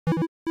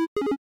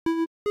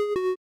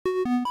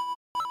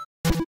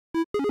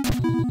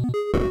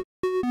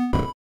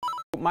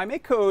my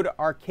MakeCode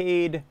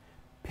arcade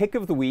pick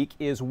of the week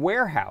is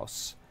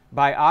Warehouse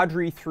by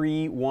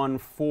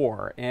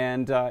Audrey314.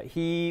 And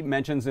he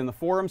mentions in the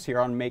forums here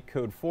on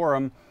MakeCode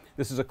Forum,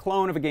 this is a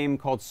clone of a game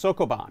called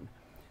Sokoban.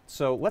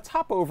 So let's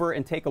hop over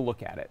and take a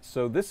look at it.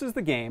 So this is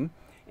the game,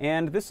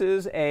 and this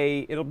is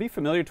it'll be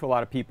familiar to a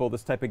lot of people,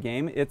 this type of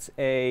game. It's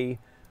a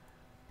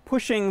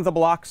pushing the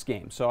blocks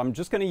game. So I'm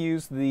just going to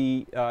use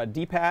the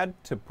D-pad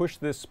to push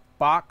this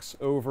box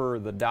over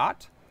the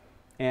dot.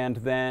 And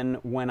then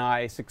when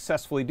I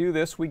successfully do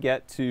this, we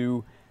get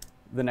to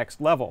the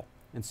next level.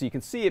 And so you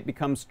can see it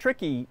becomes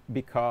tricky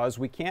because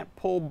we can't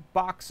pull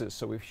boxes.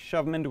 So we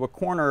shove them into a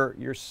corner,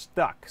 you're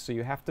stuck. So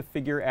you have to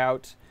figure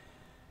out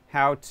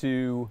how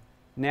to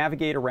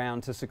navigate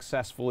around to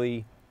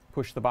successfully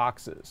push the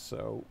boxes.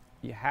 So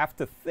you have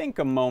to think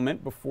a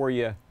moment before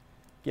you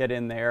get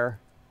in there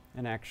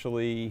and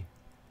actually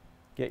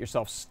get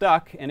yourself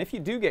stuck. And if you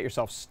do get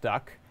yourself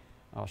stuck,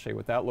 I'll show you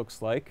what that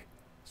looks like.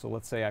 So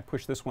let's say I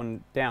push this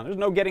one down. There's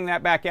no getting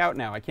that back out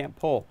now. I can't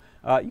pull.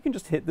 You can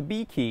just hit the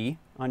B key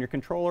on your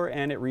controller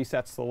and it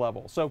resets the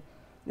level. So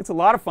it's a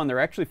lot of fun. There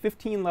are actually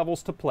 15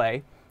 levels to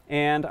play.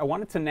 And I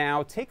wanted to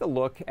now take a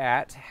look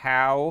at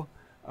how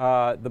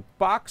the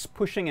box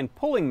pushing and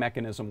pulling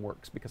mechanism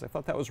works, because I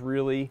thought that was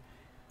really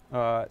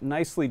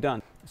nicely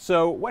done.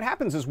 So what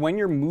happens is when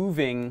you're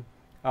moving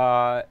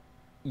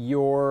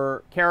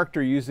your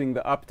character using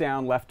the up,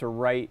 down, left, or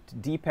right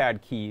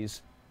D-pad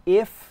keys,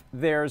 if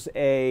there's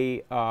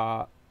a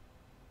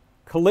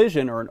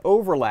collision or an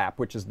overlap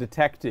which is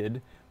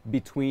detected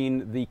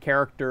between the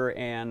character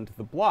and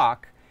the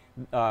block,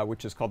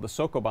 which is called the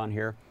Sokoban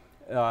here,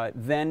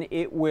 then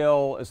it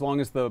will, as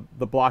long as the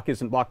block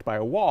isn't blocked by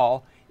a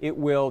wall, it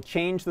will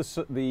change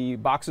the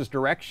box's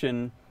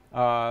direction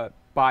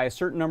by a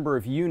certain number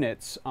of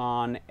units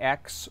on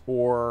X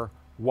or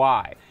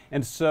Y.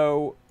 And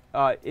so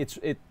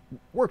it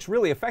works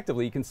really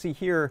effectively. You can see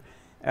here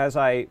as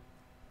I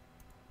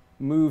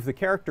move the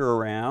character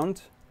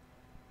around,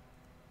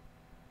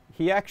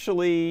 he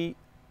actually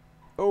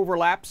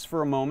overlaps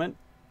for a moment,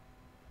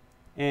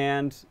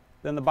 and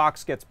then the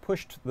box gets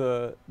pushed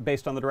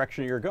based on the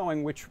direction you're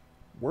going, which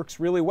works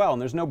really well.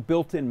 And there's no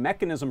built-in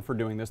mechanism for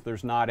doing this.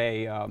 There's not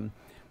a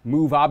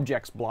move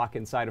objects block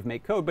inside of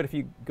MakeCode, but if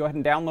you go ahead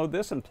and download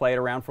this and play it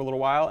around for a little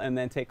while and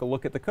then take a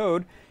look at the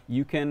code,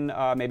 you can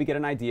maybe get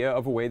an idea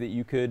of a way that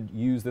you could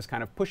use this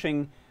kind of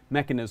pushing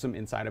mechanism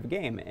inside of a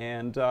game.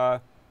 And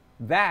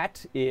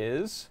that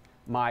is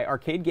my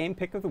arcade game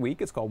pick of the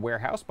week. It's called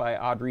Warehouse by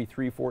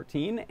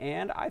Audrey314,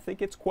 and I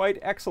think it's quite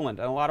excellent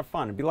and a lot of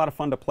fun. It'd be a lot of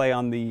fun to play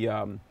on the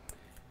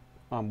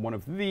one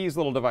of these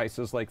little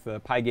devices like the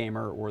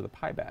PyGamer or the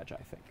PyBadge,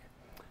 I think.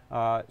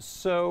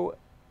 So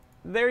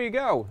there you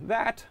go.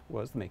 That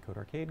was the MakeCode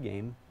arcade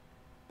game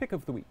pick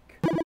of the week.